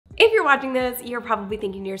If you're watching this, you're probably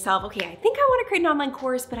thinking to yourself, okay, I think I want to create an online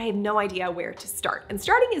course, but I have no idea where to start. And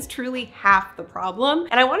starting is truly half the problem.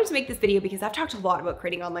 And I wanted to make this video because I've talked a lot about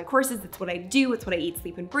creating online courses. It's what I do. It's what I eat,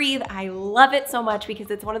 sleep, and breathe. I love it so much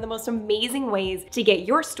because it's one of the most amazing ways to get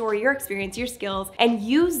your story, your experience, your skills, and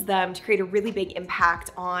use them to create a really big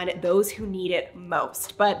impact on those who need it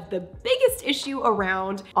most. But the biggest issue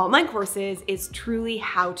around online courses is truly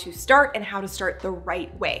how to start and how to start the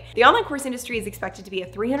right way. The online course industry is expected to be a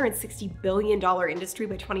 $360 billion industry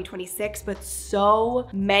by 2026, but so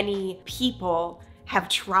many people have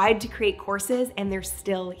tried to create courses and they're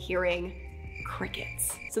still hearing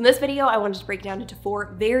crickets. So in this video, I wanted to break down into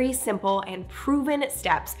 4 very simple and proven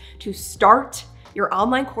steps to start your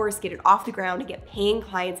online course, get it off the ground, and get paying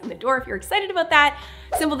clients in the door. If you're excited about that,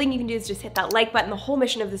 simple thing you can do is just hit that like button. The whole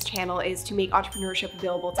mission of this channel is to make entrepreneurship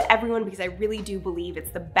available to everyone because I really do believe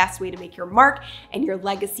it's the best way to make your mark and your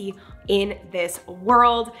legacy in this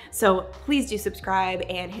world. So please do subscribe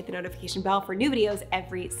and hit the notification bell for new videos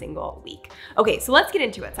every single week. Okay, so let's get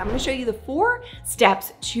into it. So I'm gonna show you the 4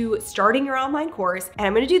 steps to starting your online course, and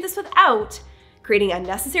I'm gonna do this without creating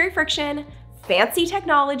unnecessary friction, fancy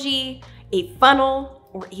technology, a funnel,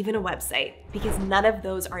 or even a website, because none of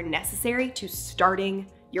those are necessary to starting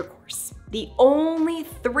your course. The only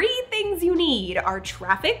 3 things you need are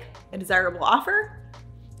traffic, a desirable offer,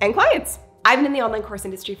 and clients. I've been in the online course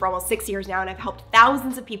industry for almost 6 years now, and I've helped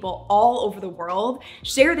thousands of people all over the world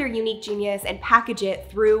share their unique genius and package it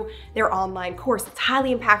through their online course. It's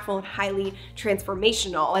highly impactful and highly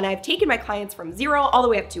transformational. And I've taken my clients from 0 all the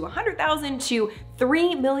way up to 100,000 to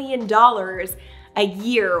 $3 million a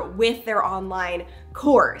year with their online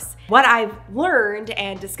course. What I've learned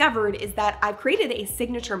and discovered is that I've created a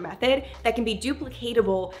signature method that can be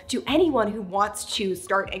duplicatable to anyone who wants to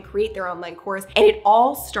start and create their online course. And it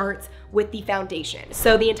all starts with the foundation.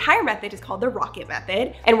 So the entire method is called the Rocket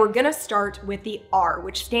Method. And we're gonna start with the R,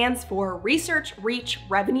 which stands for research, reach,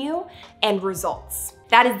 revenue, and results.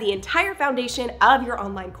 That is the entire foundation of your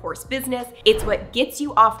online course business. It's what gets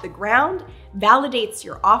you off the ground, validates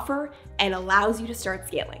your offer, and allows you to start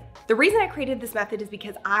scaling. The reason I created this method is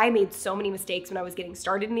because I made so many mistakes when I was getting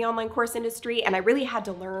started in the online course industry, and I really had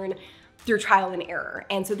to learn through trial and error.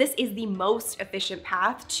 And so this is the most efficient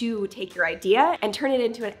path to take your idea and turn it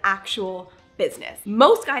into an actual business.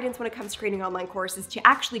 Most guidance when it comes to creating an online course is to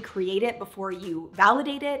actually create it before you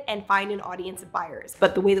validate it and find an audience of buyers.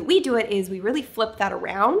 But the way that we do it is we really flip that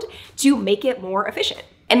around to make it more efficient.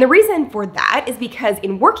 And the reason for that is because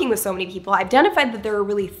in working with so many people, I identified that there are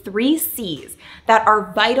really 3 C's that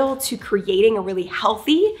are vital to creating a really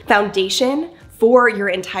healthy foundation for your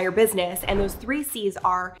entire business. And those 3 C's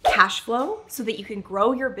are cash flow, so that you can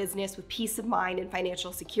grow your business with peace of mind and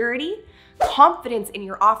financial security, confidence in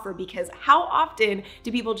your offer, because how often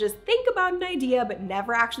do people just think about an idea but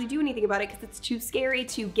never actually do anything about it because it's too scary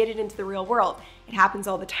to get it into the real world? It happens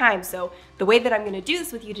all the time. So the way that I'm gonna do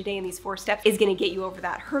this with you today in these 4 steps is gonna get you over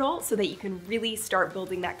that hurdle so that you can really start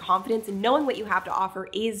building that confidence and knowing what you have to offer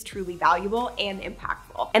is truly valuable and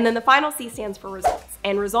impactful. And then the final C stands for results.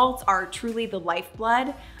 And results are truly the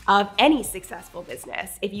lifeblood of any successful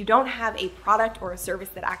business. If you don't have a product or a service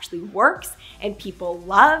that actually works and people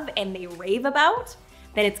love and they rave about,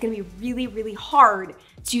 then it's gonna be really, really hard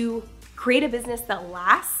to create a business that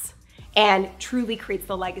lasts and truly creates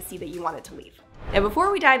the legacy that you want it to leave. Now,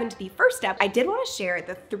 before we dive into the first step, I did want to share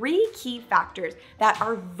the 3 key factors that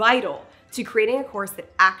are vital to creating a course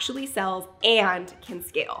that actually sells and can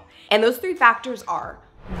scale. And those 3 factors are: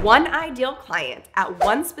 1 ideal client at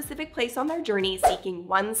 1 specific place on their journey seeking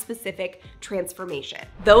 1 specific transformation.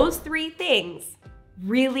 Those 3 things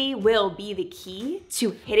really will be the key to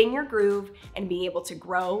hitting your groove and being able to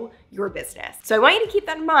grow your business. So I want you to keep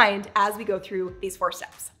that in mind as we go through these 4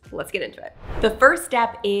 steps. Let's get into it. The first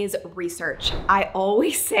step is research. I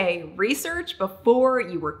always say research before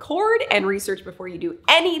you record and research before you do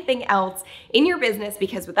anything else in your business,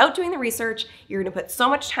 because without doing the research, you're gonna put so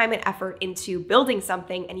much time and effort into building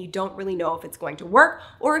something and you don't really know if it's going to work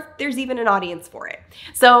or if there's even an audience for it.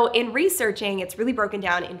 So in researching, it's really broken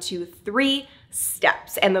down into 3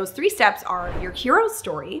 steps. And those 3 steps are your hero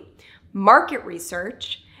story, market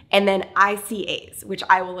research, and then ICAs, which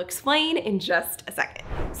I will explain in just a second.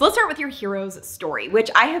 So let's start with your hero's story,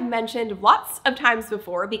 which I have mentioned lots of times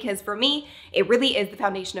before, because for me, it really is the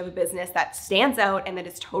foundation of a business that stands out and that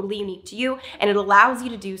is totally unique to you. And it allows you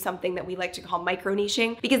to do something that we like to call micro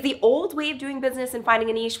niching, because the old way of doing business and finding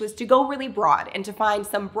a niche was to go really broad and to find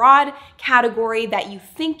some broad category that you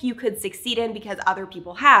think you could succeed in because other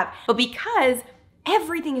people have. But because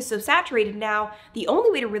Everything is so saturated now. The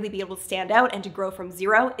only way to really be able to stand out and to grow from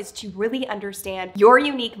zero is to really understand your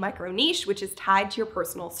unique micro niche, which is tied to your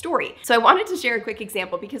personal story. So I wanted to share a quick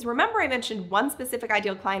example because remember I mentioned one specific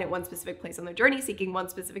ideal client at one specific place on their journey seeking one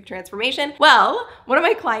specific transformation. Well, one of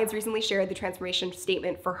my clients recently shared the transformation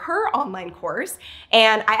statement for her online course,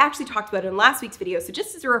 and I actually talked about it in last week's video. So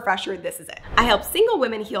just as a refresher, this is it. I help single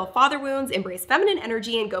women heal father wounds, embrace feminine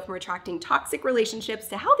energy, and go from attracting toxic relationships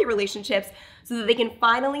to healthy relationships so that they can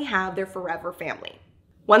finally have their forever family.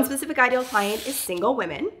 One specific ideal client is single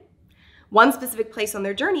women. One specific place on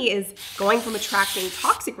their journey is going from attracting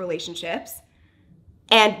toxic relationships.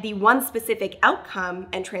 And the one specific outcome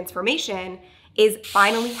and transformation is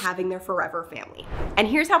finally having their forever family. And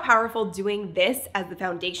here's how powerful doing this as the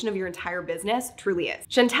foundation of your entire business truly is.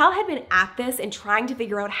 Chantel had been at this and trying to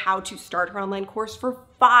figure out how to start her online course for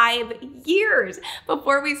 5 years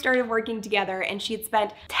before we started working together, and she had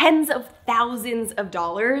spent tens of thousands of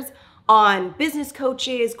dollars on business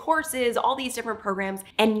coaches, courses, all these different programs,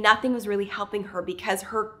 and nothing was really helping her because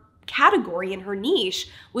her category and her niche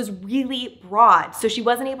was really broad. So she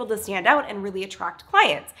wasn't able to stand out and really attract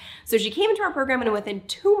clients. So she came into our program, and within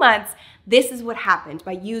 2 months, this is what happened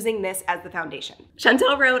by using this as the foundation.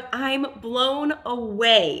 Chantel wrote, "I'm blown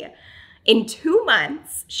away." In 2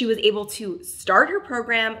 months, she was able to start her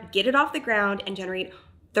program, get it off the ground, and generate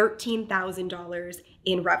 $13,000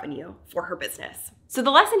 in revenue for her business. So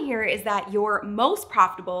the lesson here is that your most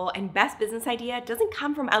profitable and best business idea doesn't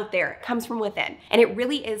come from out there, it comes from within. And it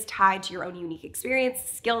really is tied to your own unique experience,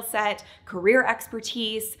 skill set, career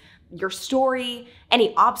expertise, your story,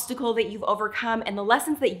 any obstacle that you've overcome, and the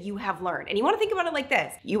lessons that you have learned. And you want to think about it like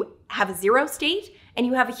this. You have a zero state and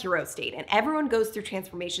you have a hero state, and everyone goes through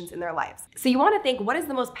transformations in their lives. So you want to think, what is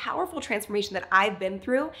the most powerful transformation that I've been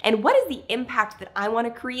through? And what is the impact that I want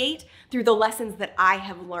to create through the lessons that I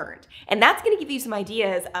have learned? And that's going to give you some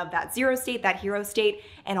ideas of that zero state, that hero state,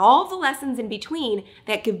 and all the lessons in between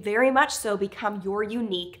that could very much so become your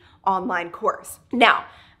unique online course. Now,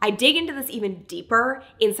 I dig into this even deeper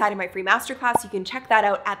inside of my free masterclass. You can check that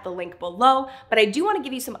out at the link below, but I do want to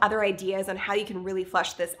give you some other ideas on how you can really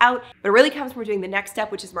flesh this out, but it really comes from doing the next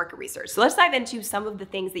step, which is market research. So let's dive into some of the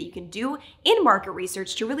things that you can do in market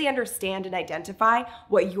research to really understand and identify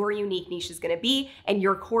what your unique niche is going to be and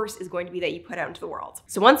your course is going to be that you put out into the world.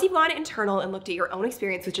 So once you've gone internal and looked at your own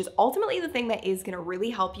experience, which is ultimately the thing that is going to really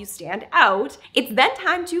help you stand out, it's then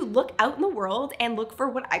time to look out in the world and look for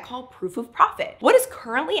what I call proof of profit. What is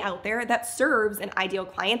currently out there that serves an ideal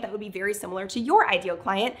client that would be very similar to your ideal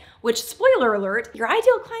client, which, spoiler alert, your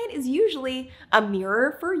ideal client is usually a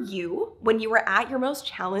mirror for you when you were at your most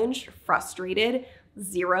challenged, frustrated,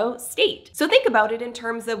 zero state. So think about it in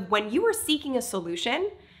terms of when you were seeking a solution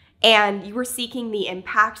and you were seeking the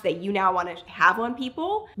impact that you now want to have on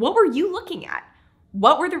people, what were you looking at?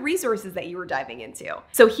 What were the resources that you were diving into?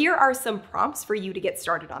 So here are some prompts for you to get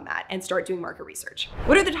started on that and start doing market research.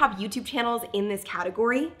 What are the top YouTube channels in this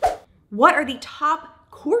category? What are the top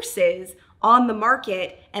courses on the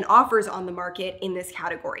market and offers on the market in this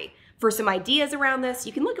category? For some ideas around this,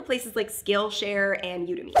 you can look at places like Skillshare and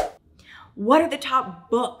Udemy. What are the top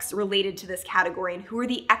books related to this category and who are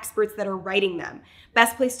the experts that are writing them?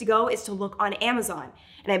 Best place to go is to look on Amazon.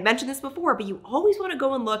 And I've mentioned this before, but you always want to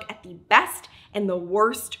go and look at the best and the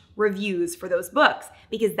worst reviews for those books,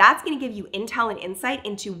 because that's going to give you intel and insight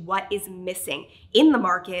into what is missing in the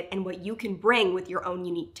market and what you can bring with your own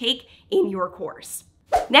unique take in your course.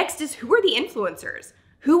 Next is, who are the influencers?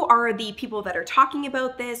 Who are the people that are talking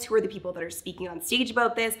about this? Who are the people that are speaking on stage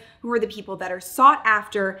about this? Who are the people that are sought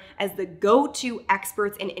after as the go-to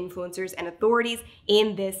experts and influencers and authorities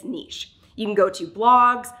in this niche? You can go to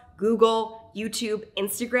blogs, Google, YouTube,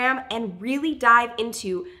 Instagram, and really dive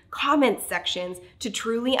into comment sections to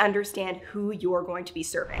truly understand who you're going to be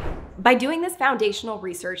serving. By doing this foundational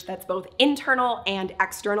research that's both internal and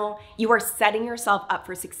external, you are setting yourself up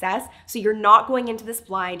for success, so you're not going into this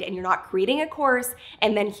blind and you're not creating a course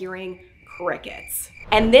and then hearing crickets.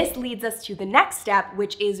 And this leads us to the next step,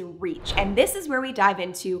 which is reach. And this is where we dive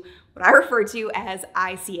into what I refer to as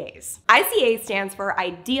ICAs. ICA stands for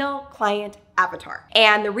Ideal Client Avatar.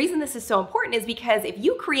 And the reason this is so important is because if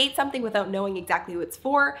you create something without knowing exactly who it's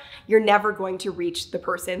for, you're never going to reach the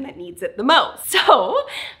person that needs it the most. So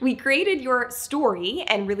we created your story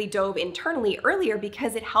and really dove internally earlier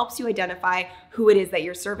because it helps you identify who it is that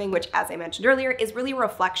you're serving, which, as I mentioned earlier, is really a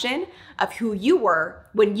reflection of who you were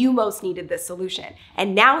when you most needed this solution.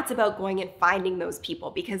 And now it's about going and finding those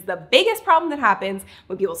people, because the biggest problem that happens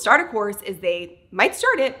when people start a course is they might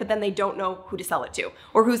start it, but then they don't know who to sell it to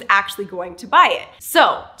or who's actually going to buy it.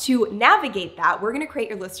 So to navigate that, we're going to create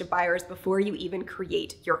your list of buyers before you even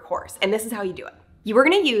create your course. And this is how you do it. You are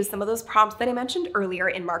going to use some of those prompts that I mentioned earlier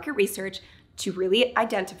in market research to really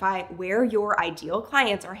identify where your ideal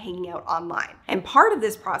clients are hanging out online. And part of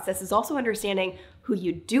this process is also understanding who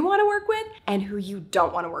you do want to work with and who you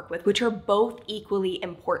don't want to work with, which are both equally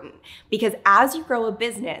important. Because as you grow a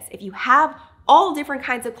business, if you have all different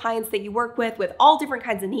kinds of clients that you work with all different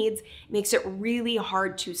kinds of needs, it makes it really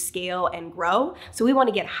hard to scale and grow. So we want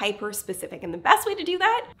to get hyper specific. And the best way to do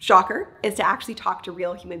that, shocker, is to actually talk to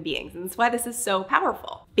real human beings. And that's why this is so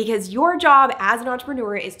powerful. Because your job as an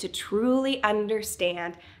entrepreneur is to truly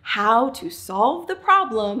understand how to solve the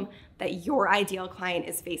problem that your ideal client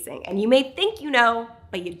is facing. And you may think you know,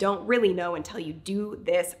 but you don't really know until you do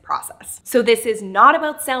this process. So this is not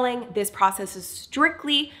about selling. This process is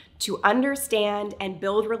strictly to understand and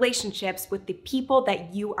build relationships with the people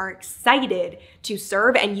that you are excited to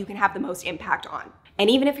serve and you can have the most impact on.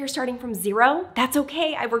 And even if you're starting from zero, that's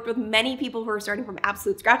okay. I've worked with many people who are starting from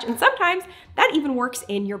absolute scratch, and sometimes that even works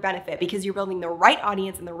in your benefit because you're building the right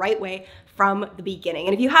audience in the right way from the beginning.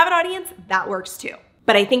 And if you have an audience, that works too.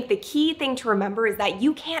 But I think the key thing to remember is that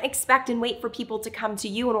you can't expect and wait for people to come to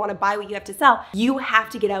you and want to buy what you have to sell. You have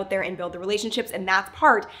to get out there and build the relationships, and that's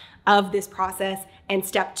part of this process. And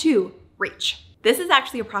step 2, reach. This is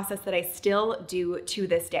actually a process that I still do to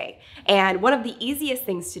this day. And one of the easiest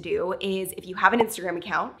things to do is if you have an Instagram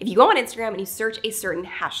account, if you go on Instagram and you search a certain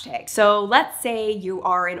hashtag. So let's say you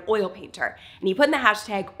are an oil painter and you put in the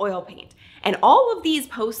hashtag oil paint, and all of these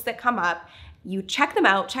posts that come up, you check them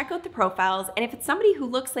out, check out the profiles, and if it's somebody who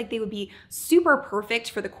looks like they would be super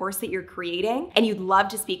perfect for the course that you're creating and you'd love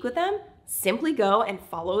to speak with them, simply go and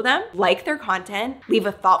follow them, like their content, leave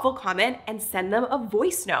a thoughtful comment, and send them a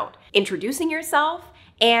voice note introducing yourself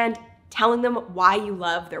and telling them why you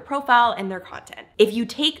love their profile and their content. If you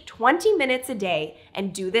take 20 minutes a day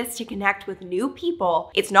and do this to connect with new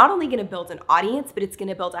people, it's not only gonna build an audience, but it's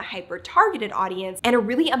gonna build a hyper-targeted audience and a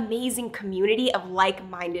really amazing community of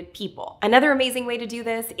like-minded people. Another amazing way to do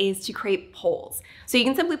this is to create polls. So you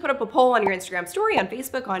can simply put up a poll on your Instagram story, on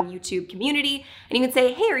Facebook, on YouTube community, and you can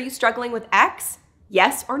say, hey, are you struggling with X?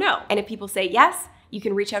 Yes or no? And if people say yes, you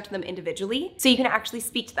can reach out to them individually so you can actually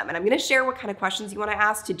speak to them. And I'm gonna share what kind of questions you wanna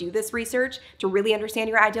ask to do this research to really understand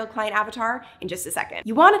your ideal client avatar in just a second.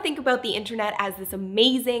 You wanna think about the internet as this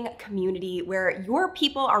amazing community where your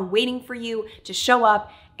people are waiting for you to show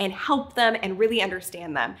up and help them and really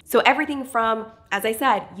understand them. So everything from, as I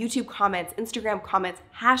said, YouTube comments, Instagram comments,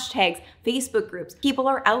 hashtags, Facebook groups, people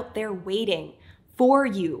are out there waiting for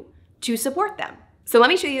you to support them. So let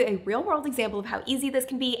me show you a real world example of how easy this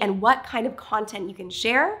can be and what kind of content you can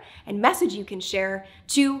share and message you can share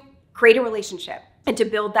to create a relationship and to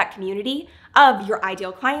build that community of your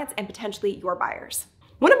ideal clients and potentially your buyers.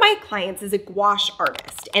 One of my clients is a gouache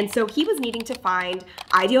artist, and so he was needing to find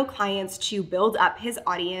ideal clients to build up his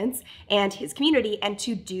audience and his community and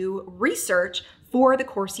to do research for the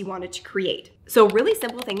course he wanted to create. So a really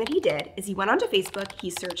simple thing that he did is he went onto Facebook,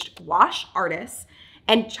 he searched gouache artists,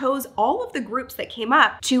 and chose all of the groups that came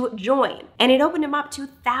up to join. And it opened him up to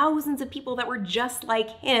thousands of people that were just like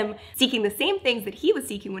him, seeking the same things that he was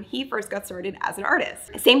seeking when he first got started as an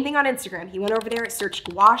artist. Same thing on Instagram. He went over there, searched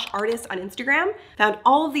gouache artists on Instagram, found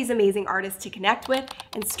all of these amazing artists to connect with,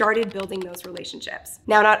 and started building those relationships.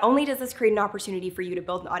 Now, not only does this create an opportunity for you to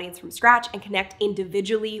build an audience from scratch and connect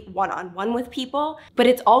individually one-on-one with people, but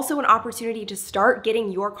it's also an opportunity to start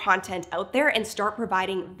getting your content out there and start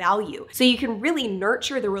providing value. So you can really nurture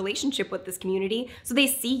the relationship with this community so they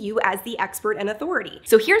see you as the expert and authority.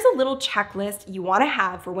 So here's a little checklist you want to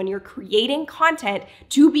have for when you're creating content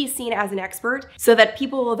to be seen as an expert so that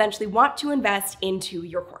people will eventually want to invest into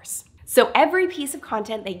your course. So every piece of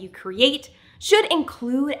content that you create should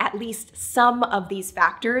include at least some of these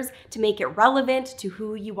factors to make it relevant to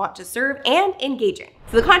who you want to serve and engaging.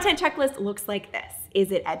 So the content checklist looks like this.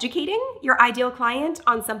 Is it educating your ideal client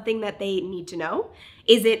on something that they need to know?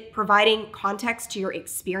 Is it providing context to your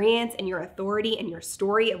experience and your authority and your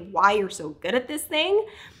story of why you're so good at this thing?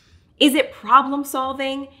 Is it problem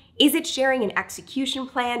solving? Is it sharing an execution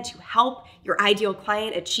plan to help your ideal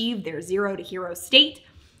client achieve their 0 to hero state?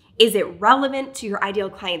 Is it relevant to your ideal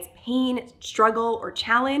client's pain, struggle, or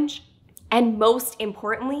challenge? And most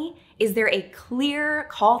importantly, is there a clear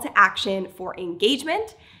call to action for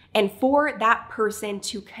engagement and for that person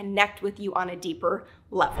to connect with you on a deeper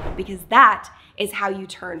level? Because that is how you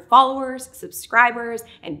turn followers, subscribers,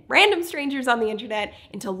 and random strangers on the internet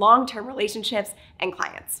into long-term relationships and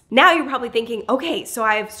clients. Now you're probably thinking, okay, so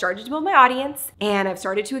I've started to build my audience and I've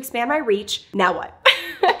started to expand my reach. Now what?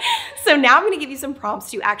 So now I'm gonna give you some prompts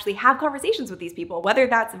to actually have conversations with these people, whether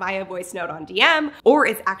that's via voice note on DM or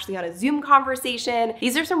it's actually on a Zoom conversation.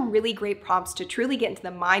 These are some really great prompts to truly get into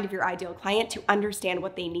the mind of your ideal client to understand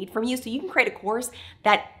what they need from you so you can create a course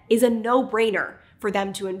that is a no-brainer for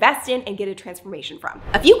them to invest in and get a transformation from.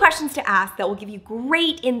 A few questions to ask that will give you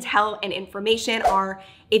great intel and information are,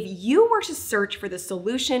 if you were to search for the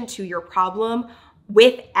solution to your problem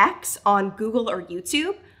with X on Google or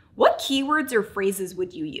YouTube, what keywords or phrases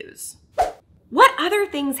would you use? What other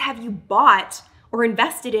things have you bought or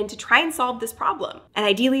invested in to try and solve this problem? And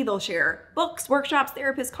ideally, they'll share books, workshops,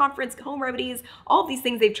 therapists, conference, home remedies, all of these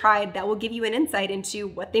things they've tried that will give you an insight into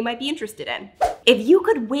what they might be interested in. If you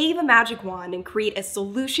could wave a magic wand and create a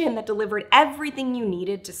solution that delivered everything you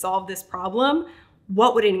needed to solve this problem,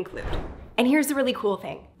 what would it include? And here's the really cool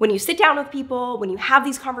thing. When you sit down with people, when you have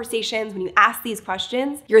these conversations, when you ask these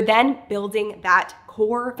questions, you're then building that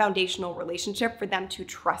core foundational relationship for them to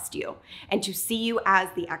trust you and to see you as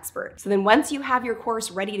the expert. So then once you have your course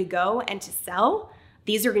ready to go and to sell,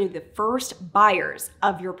 these are going to be the first buyers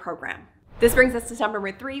of your program. This brings us to step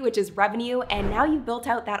number 3, which is revenue. And now you've built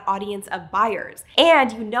out that audience of buyers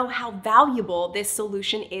and you know how valuable this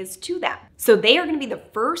solution is to them. So they are going to be the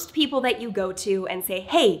first people that you go to and say,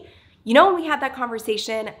 hey, you know, when we had that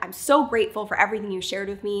conversation, I'm so grateful for everything you shared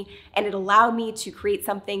with me, and it allowed me to create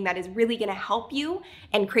something that is really gonna help you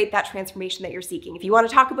and create that transformation that you're seeking. If you wanna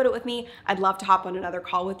talk about it with me, I'd love to hop on another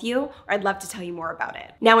call with you, or I'd love to tell you more about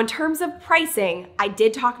it. Now, in terms of pricing, I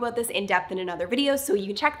did talk about this in depth in another video, so you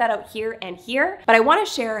can check that out here and here, but I wanna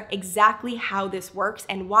share exactly how this works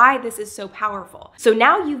and why this is so powerful. So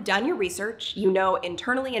now you've done your research, you know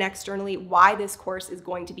internally and externally why this course is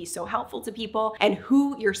going to be so helpful to people and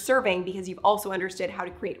who you're serving, because you've also understood how to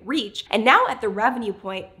create reach. And now at the revenue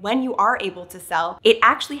point, when you are able to sell, it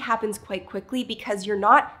actually happens quite quickly because you're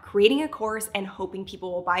not creating a course and hoping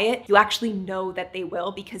people will buy it. You actually know that they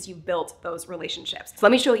will because you've built those relationships. So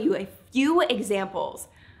let me show you a few examples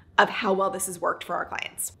of how well this has worked for our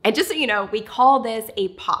clients. And just so you know, we call this a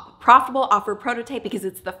POP, Profitable Offer Prototype, because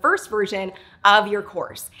it's the first version of your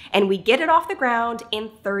course. And we get it off the ground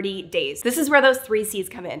in 30 days. This is where those 3 C's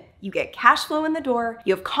come in. You get cash flow in the door,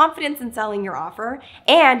 you have confidence in selling your offer,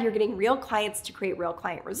 and you're getting real clients to create real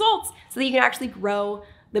client results so that you can actually grow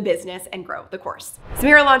the business and grow the course.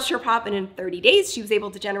 Samira launched her POP, and in 30 days, she was able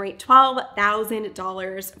to generate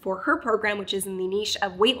 $12,000 for her program, which is in the niche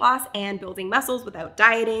of weight loss and building muscles without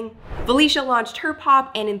dieting. Felicia launched her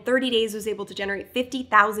POP, and in 30 days was able to generate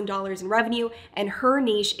 $50,000 in revenue, and her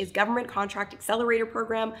niche is Government Contract Accelerator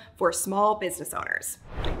Program for small business owners.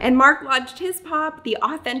 And Mark launched his POP, the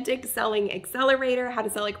Authentic Selling Accelerator, how to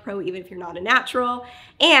sell like a pro even if you're not a natural,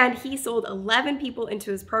 and he sold 11 people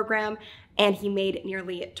into his program, and he made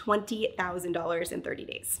nearly $20,000 in 30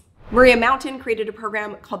 days. Maria Mountain created a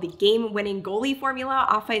program called the Game-Winning Goalie Formula,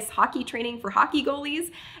 office hockey training for hockey goalies,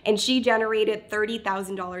 and she generated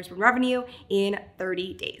 $30,000 in revenue in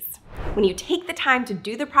 30 days. When you take the time to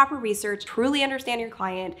do the proper research, truly understand your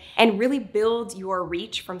client, and really build your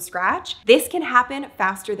reach from scratch, this can happen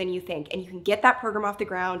faster than you think, and you can get that program off the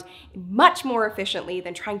ground much more efficiently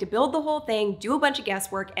than trying to build the whole thing, do a bunch of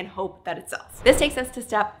guesswork, and hope that it sells. This takes us to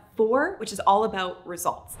step 4, which is all about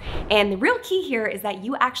results. And the real key here is that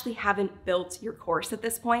you actually haven't built your course at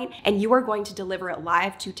this point, and you are going to deliver it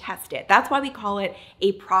live to test it. That's why we call it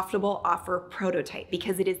a profitable offer prototype,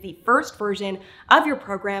 because it is the first version of your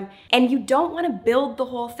program, and you don't want to build the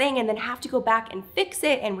whole thing and then have to go back and fix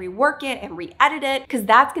it and rework it and re-edit it, because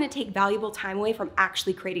that's going to take valuable time away from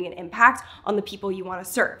actually creating an impact on the people you want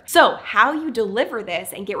to serve. So how you deliver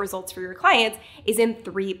this and get results for your clients is in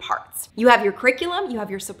 3 parts. You have your curriculum, you have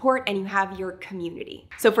your support, and you have your community.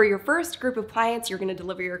 So for your first group of clients, you're going to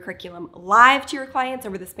deliver your curriculum live to your clients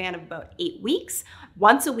over the span of about 8 weeks,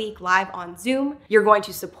 once a week live on Zoom. You're going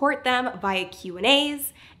to support them via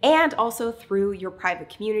Q&As and also through your private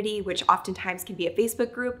community, which oftentimes can be a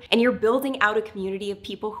Facebook group. And you're building out a community of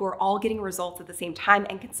people who are all getting results at the same time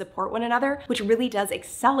and can support one another, which really does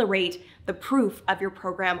accelerate the proof of your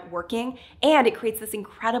program working. And it creates this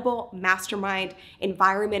incredible mastermind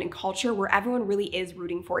environment and culture where everyone really is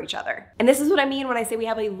rooting for each other. And this is what I mean when I say we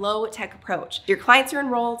have a low tech approach. Your clients are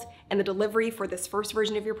enrolled, and the delivery for this first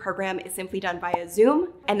version of your program is simply done via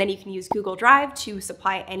Zoom. And then you can use Google Drive to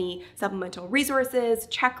supply any supplemental resources,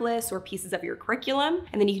 checklists, or pieces of your curriculum.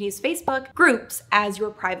 And then you can use Facebook groups as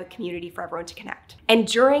your private community for everyone to connect. And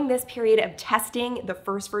during this period of testing the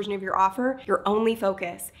first version of your offer, your only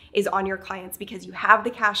focus is on your clients, because you have the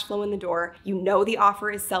cash flow in the door. You know the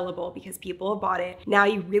offer is sellable because people have bought it. Now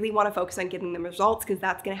you really want to focus on getting them results, because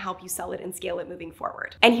that's going to help you sell it and scale it moving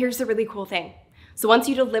forward. And here's the really cool thing. So once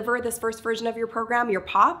you deliver this first version of your program, your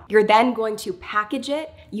POP, you're then going to package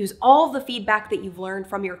it, use all the feedback that you've learned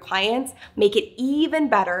from your clients, make it even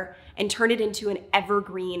better, and turn it into an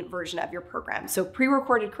evergreen version of your program. So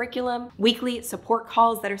pre-recorded curriculum, weekly support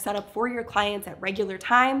calls that are set up for your clients at regular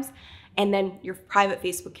times, and then your private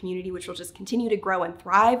Facebook community, which will just continue to grow and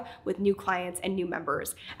thrive with new clients and new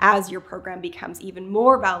members as your program becomes even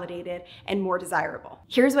more validated and more desirable.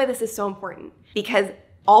 Here's why this is so important, because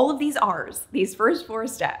all of these R's, these first 4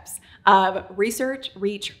 steps of research,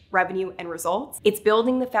 reach, revenue, and results, it's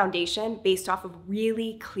building the foundation based off of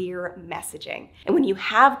really clear messaging. And when you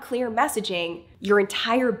have clear messaging, your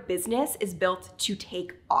entire business is built to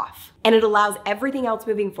take off. And it allows everything else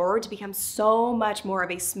moving forward to become so much more of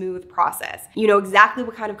a smooth process. You know exactly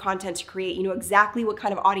what kind of content to create. You know exactly what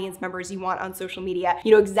kind of audience members you want on social media.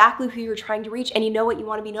 You know exactly who you're trying to reach, and you know what you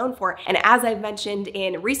want to be known for. And as I've mentioned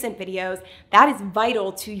in recent videos, that is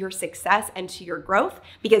vital to your success and to your growth,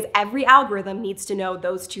 because every algorithm needs to know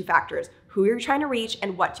those 2 factors: who you're trying to reach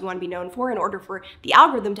and what you want to be known for, in order for the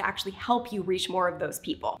algorithm to actually help you reach more of those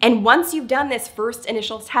people. And once you've done this first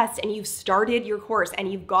initial test and you've started your course and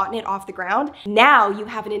you've gotten it off the ground, now you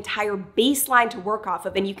have an entire baseline to work off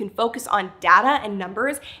of, and you can focus on data and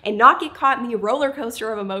numbers and not get caught in the roller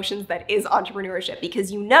coaster of emotions that is entrepreneurship,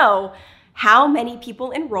 because you know how many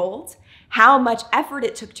people enrolled, how much effort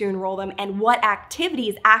it took to enroll them, and what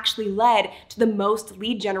activities actually led to the most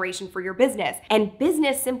lead generation for your business. And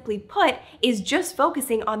business, simply put, is just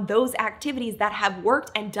focusing on those activities that have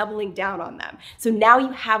worked and doubling down on them. So now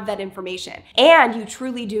you have that information, and you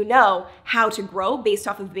truly do know how to grow based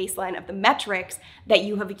off of the baseline of the metrics that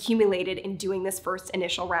you have accumulated in doing this first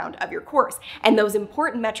initial round of your course. And those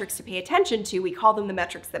important metrics to pay attention to, we call them the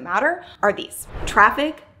metrics that matter, are these: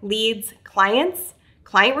 traffic, leads, clients,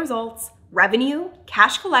 client results, revenue,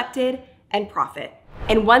 cash collected, and profit.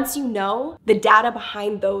 And once you know the data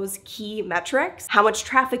behind those key metrics, how much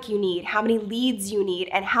traffic you need, how many leads you need,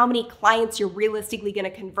 and how many clients you're realistically going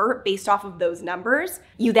to convert based off of those numbers,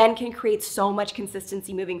 you then can create so much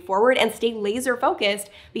consistency moving forward and stay laser focused,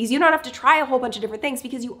 because you don't have to try a whole bunch of different things,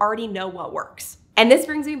 because you already know what works. And this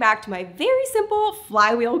brings me back to my very simple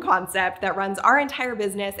flywheel concept that runs our entire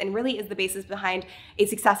business and really is the basis behind a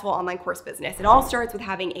successful online course business. It all starts with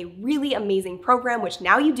having a really amazing program, which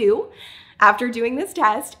now you do after doing this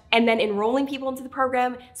test, and then enrolling people into the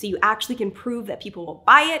program so you actually can prove that people will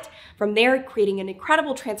buy it. From there, creating an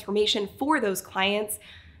incredible transformation for those clients.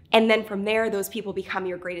 And then from there, those people become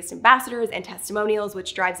your greatest ambassadors and testimonials,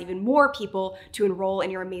 which drives even more people to enroll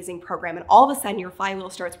in your amazing program. And all of a sudden, your flywheel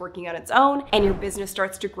starts working on its own and your business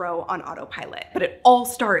starts to grow on autopilot. But it all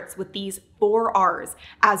starts with these 4 R's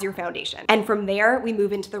as your foundation. And from there, we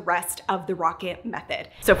move into the rest of the rocket method.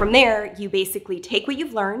 So from there, you basically take what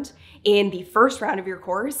you've learned in the first round of your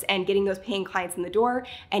course and getting those paying clients in the door,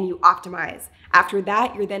 and you optimize. After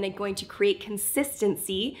that, you're then going to create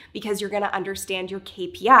consistency, because you're going to understand your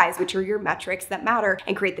KPIs, which are your metrics that matter,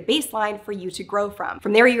 and create the baseline for you to grow from.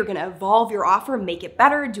 From there, you're going to evolve your offer, make it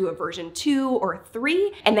better, do a version 2 or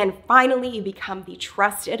 3, and then finally you become the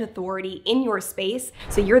trusted authority in your space,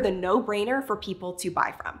 so you're the no-brainer for people to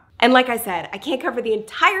buy from. And like I said, I can't cover the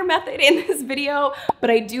entire method in this video, but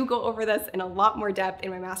I do go over this in a lot more depth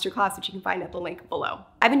in my masterclass, which you can find at the link below.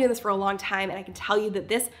 I've been doing this for a long time, and I can tell you that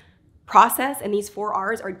this process and these 4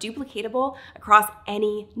 R's are duplicatable across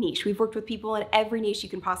any niche. We've worked with people in every niche you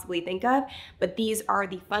can possibly think of, but these are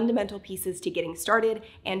the fundamental pieces to getting started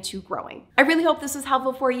and to growing. I really hope this was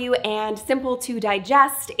helpful for you and simple to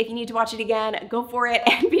digest. If you need to watch it again, go for it,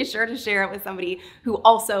 and be sure to share it with somebody who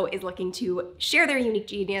also is looking to share their unique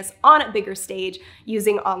genius on a bigger stage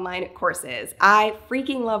using online courses. I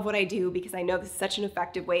freaking love what I do, because I know this is such an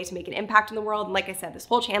effective way to make an impact in the world. And like I said, this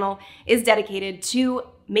whole channel is dedicated to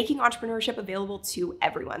making entrepreneurship available to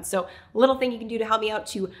everyone. So a little thing you can do to help me out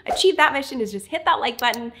to achieve that mission is just hit that like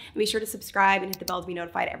button, and be sure to subscribe and hit the bell to be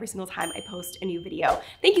notified every single time I post a new video.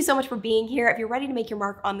 Thank you so much for being here. If you're ready to make your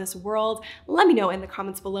mark on this world, let me know in the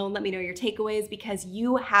comments below, and let me know your takeaways, because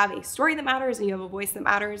you have a story that matters and you have a voice that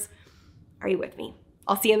matters. Are you with me?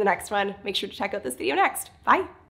 I'll see you in the next one. Make sure to check out this video next. Bye.